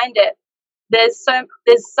find it, there's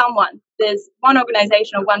one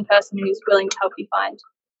organisation or one person who's willing to help you find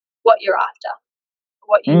what you're after,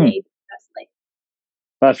 what you need personally.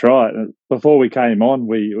 That's right. Before we came on,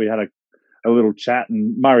 we had a little chat,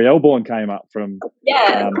 and Murray Elborn came up from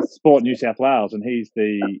Sport New South Wales, and he's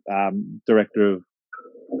the Director of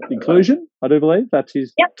Inclusion, I do believe. That's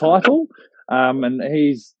his title. And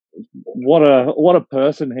he's what a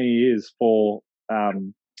person he is for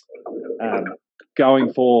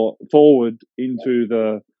going forward into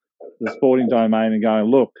the sporting domain and going,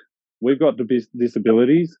 look, we've got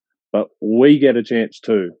disabilities, but we get a chance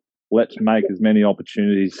too. Let's make as many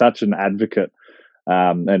opportunities. Such an advocate,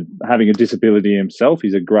 and having a disability himself,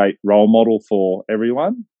 he's a great role model for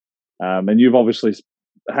everyone. And you've obviously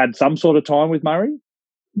had some sort of time with Murray.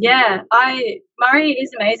 Yeah, Murray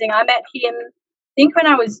is amazing. I met him, I think, when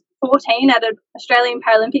I was 14 at an Australian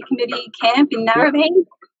Paralympic Committee camp in Narrabeen.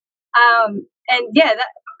 I'm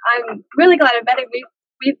really glad I met him.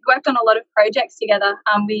 we've worked on a lot of projects together.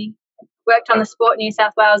 We worked on the Sport New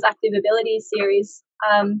South Wales Active Abilities series,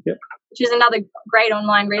 which is another great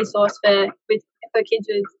online resource for kids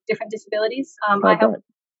with different disabilities. I helped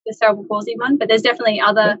the cerebral palsy one, but there's definitely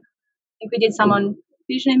other. I think we did some on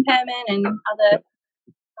vision impairment and other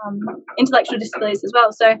intellectual disabilities as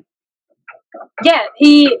well. So, yeah,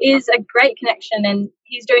 he is a great connection, and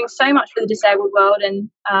he's doing so much for the disabled world and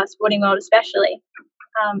sporting world especially.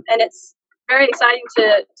 And it's very exciting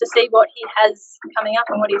to see what he has coming up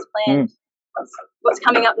and what he's planned. What's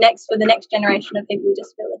coming up next for the next generation of people with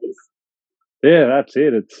disabilities. Yeah, that's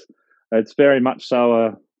it. It's very much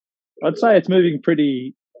so. I'd say it's moving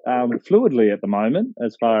pretty fluidly at the moment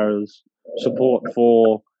as far as support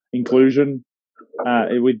for inclusion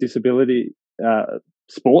with disability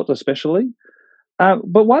sport, especially.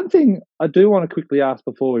 But one thing I do want to quickly ask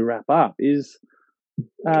before we wrap up is,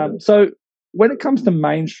 so when it comes to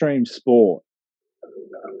mainstream sport,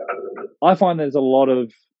 I find there's a lot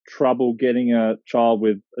of trouble getting a child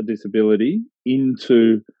with a disability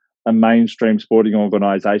into a mainstream sporting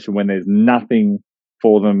organisation when there's nothing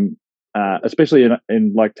for them, especially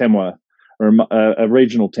in like Tamworth, a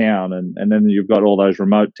regional town, and then you've got all those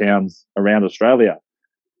remote towns around Australia.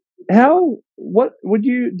 Do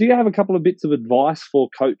you have a couple of bits of advice for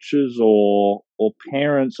coaches or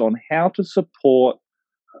parents on how to support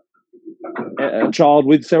a child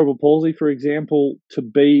with cerebral palsy, for example, to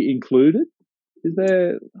be included? Is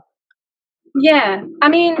there? Yeah, I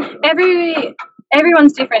mean,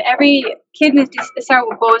 everyone's different. Every kid with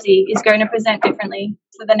cerebral palsy is going to present differently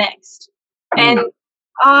to the next. And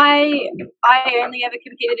I only ever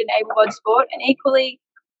competed in able-bodied sport, and equally,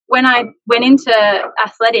 when I went into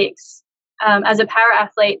athletics as a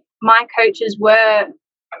para-athlete, my coaches were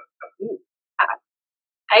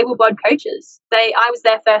able-bodied coaches. I was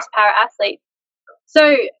their first para-athlete.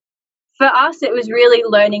 So for us, it was really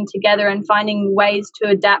learning together and finding ways to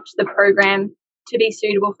adapt the program to be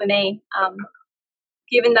suitable for me.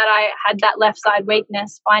 Given that I had that left side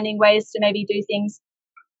weakness, finding ways to maybe do things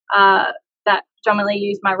that predominantly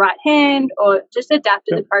use my right hand or just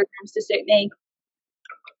adapted the programs to suit me.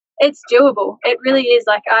 It's doable. It really is.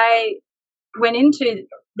 Like, I went into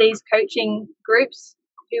these coaching groups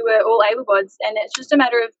who were all able-bodieds, and it's just a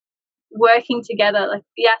matter of working together, like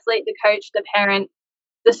the athlete, the coach, the parent,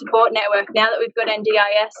 the support network. Now that we've got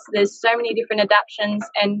NDIS, there's so many different adaptations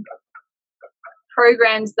and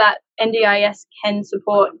programs that NDIS can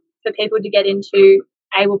support for people to get into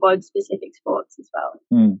able-bodied specific sports as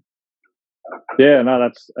well. Yeah, no,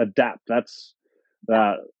 that's adapt. That's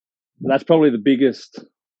probably the biggest.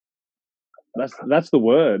 That's the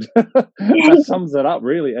word. That sums it up,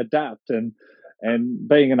 really. Adapt. And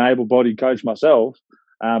being an able-bodied coach myself,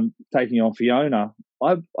 taking on Fiona,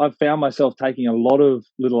 I've found myself taking a lot of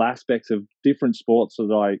little aspects of different sports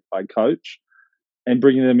that I coach and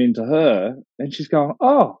bringing them into her, and she's going,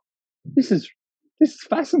 "Oh, this is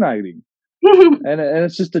fascinating," and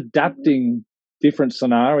it's just adapting different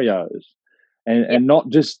scenarios and not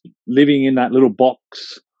just living in that little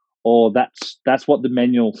box, or that's what the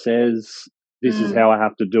manual says. This is how I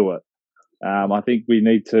have to do it. I think we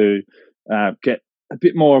need to get a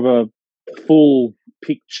bit more of a full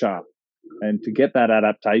picture and to get that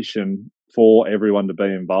adaptation for everyone to be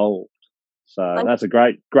involved. So that's a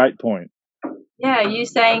great point. Yeah, you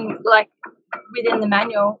saying, like, within the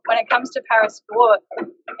manual, when it comes to parasport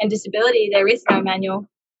and disability, there is no manual.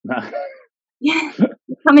 Yeah,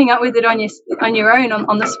 coming up with it on your own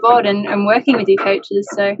on the spot and working with your coaches.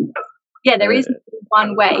 So yeah, there is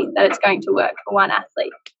one way that it's going to work for one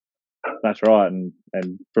athlete. That's right,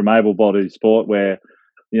 and from able-bodied sport, where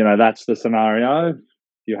that's the scenario.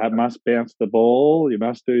 You must bounce the ball. You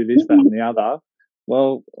must do this, that, and the other.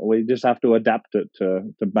 Well, we just have to adapt it to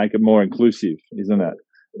make it more inclusive, isn't it?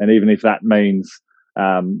 And even if that means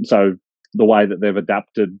so the way that they've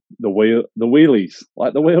adapted the wheelies,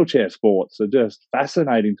 like the wheelchair sports, are just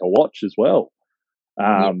fascinating to watch as well.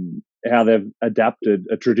 How they've adapted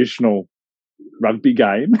a traditional rugby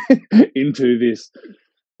game into this.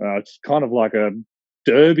 It's kind of like a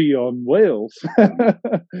derby on wheels. The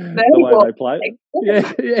way they play it.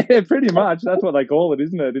 Yeah, pretty much. That's what they call it,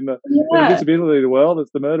 isn't it? In the disability world,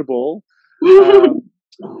 it's the murder ball.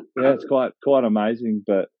 It's quite amazing.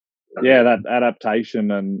 But yeah, that adaptation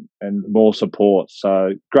and more support.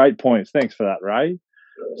 So great points. Thanks for that, Ray.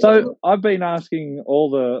 So I've been asking all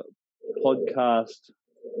the podcast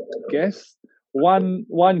guests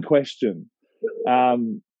one question.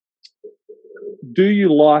 Do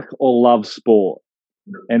you like or love sport,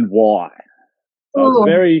 and why? So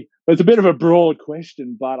it's a bit of a broad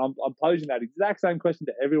question, but I'm posing that exact same question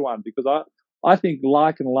to everyone because I think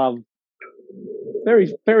like and love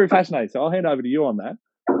very, very fascinating. So I'll hand over to you on that.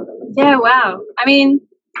 Yeah, wow. I mean,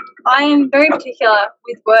 I am very particular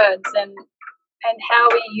with words and how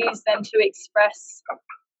we use them to express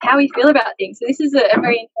how we feel about things. So this is a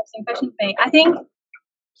very interesting question for me. I think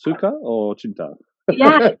Suka or Chinta?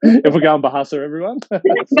 Yeah. If we're going Bahasa, everyone.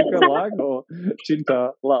 Suka like or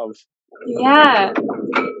Chinta love? Yeah.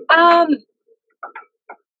 I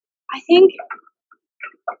think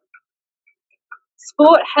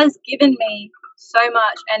sport has given me so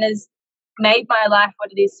much and has made my life what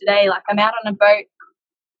it is today. Like, I'm out on a boat.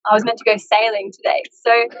 I was meant to go sailing today.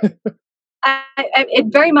 So it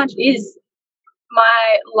very much is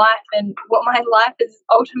my life and what my life has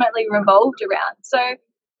ultimately revolved around. So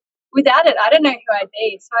without it, I don't know who I'd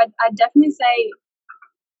be. So I'd definitely say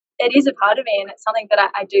it is a part of me, and it's something that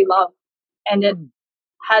I do love. And it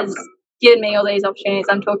has given me all these opportunities.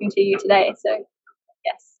 I'm talking to you today. So,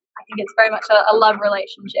 yes, I think it's very much a love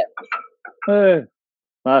relationship.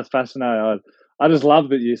 That's fascinating. I just love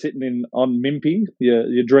that you're sitting on Mimpy,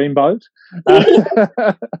 your dream boat,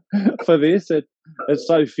 for this. It's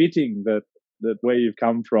so fitting that where you've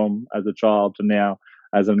come from as a child to now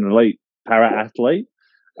as an elite para athlete,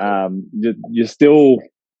 you still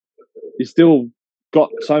got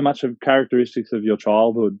so much of characteristics of your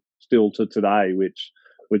childhood still to today, which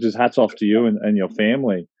is hats off to you and your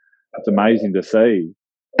family. It's amazing to see.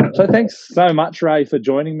 So thanks so much, Ray, for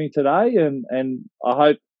joining me today, and I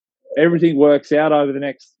hope everything works out over the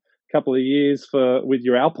next couple of years with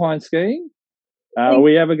your alpine skiing. Are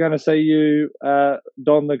we ever going to see you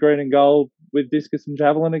don the green and gold with discus and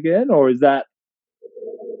javelin again, or is that?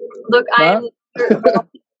 Look, no?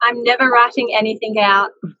 I'm never writing anything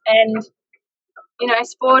out, and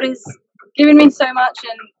sport has given me so much,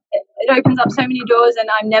 and it opens up so many doors, and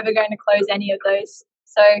I'm never going to close any of those.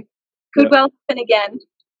 So could well happen again.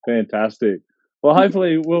 Fantastic. Well,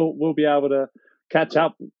 hopefully we'll be able to catch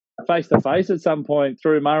up face to face at some point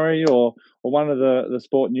through Murray or one of the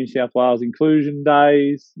Sport New South Wales inclusion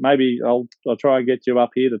days. Maybe I'll try and get you up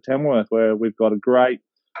here to Tamworth, where we've got a great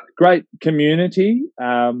community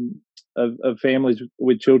of families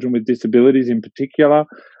with children with disabilities in particular,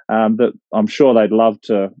 that I'm sure they'd love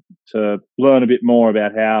to learn a bit more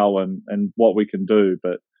about how and what we can do.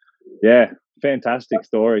 But yeah, fantastic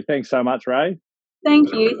story. Thanks so much, Ray.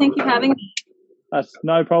 Thank you for having me. That's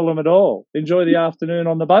no problem at all. Enjoy the afternoon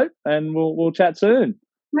on the boat, and we'll chat soon.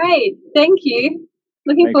 Great. Thank you.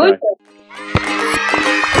 Looking forward to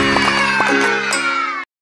it.